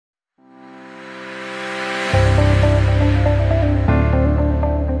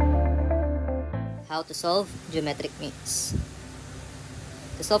how to solve geometric means.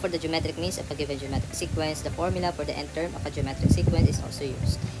 To solve for the geometric means of a given geometric sequence, the formula for the nth term of a geometric sequence is also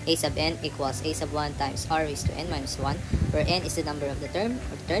used. A sub n equals a sub 1 times r raised to n minus 1, where n is the number of the term,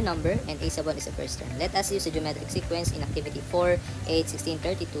 or the term number, and a sub 1 is the first term. Let us use the geometric sequence in activity 4, 8, 16,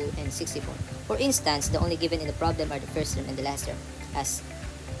 32, and 64. For instance, the only given in the problem are the first term and the last term. As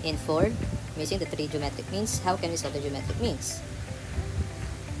in 4, missing the 3 geometric means, how can we solve the geometric means?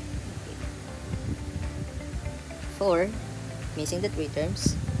 4, missing the 3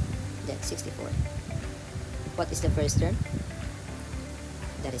 terms, then 64. What is the first term?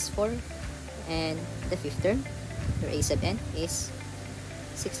 That is 4. And the fifth term, your a sub n, is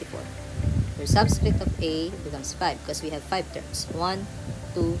 64. Your subscript of a becomes 5 because we have 5 terms. 1,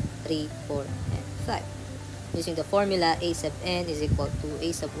 2, 3, 4, and 5. Using the formula, a sub n is equal to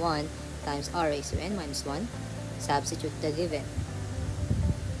a sub 1 times r raised to n minus 1. Substitute the given.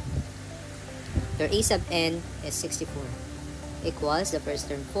 Your a sub n is 64. Equals the first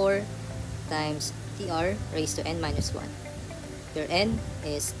term 4 times tr raised to n minus 1. Your n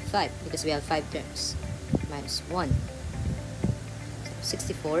is 5 because we have 5 terms. Minus 1. So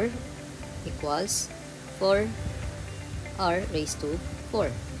 64 equals 4r raised to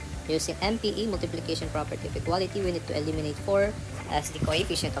 4. Using MPE, multiplication property of equality, we need to eliminate 4 as the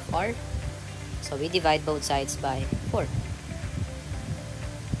coefficient of r. So we divide both sides by 4.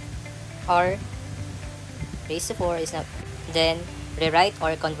 r raised to 4 is not. Then rewrite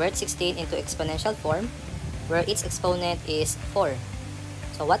or convert 16 into exponential form where its exponent is 4.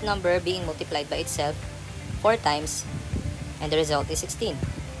 So what number being multiplied by itself 4 times and the result is 16,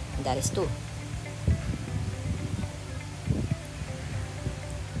 and that is 2.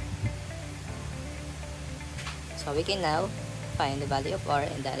 So we can now find the value of r,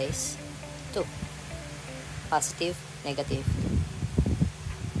 and that is 2. Positive, negative.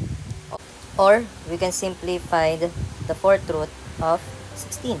 Or we can simply find the fourth root of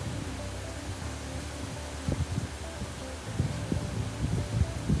 16.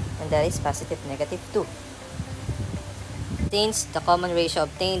 And that is positive, negative 2. Since the common ratio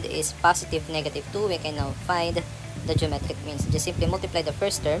obtained is positive, negative 2, we can now find the geometric means. Just simply multiply the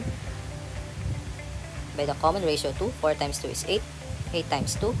first term by the common ratio 2. 4 times 2 is 8. 8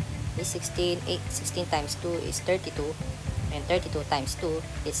 times 2 is 16. 16 times 2 is 32. And 32 times 2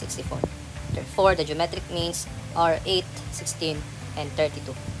 is 64. Therefore, the geometric means are 8, 16, and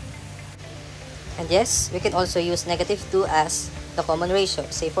 32. And yes, we can also use negative 2 as the common ratio.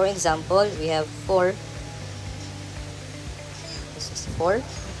 Say for example, we have 4. This is 4.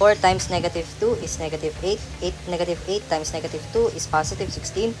 4 times negative 2 is negative 8. Negative 8 times negative 2 is positive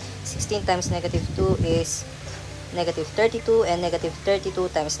 16. 16 times negative 2 is negative 32. And negative 32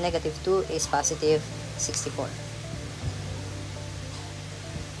 times negative 2 is positive 64.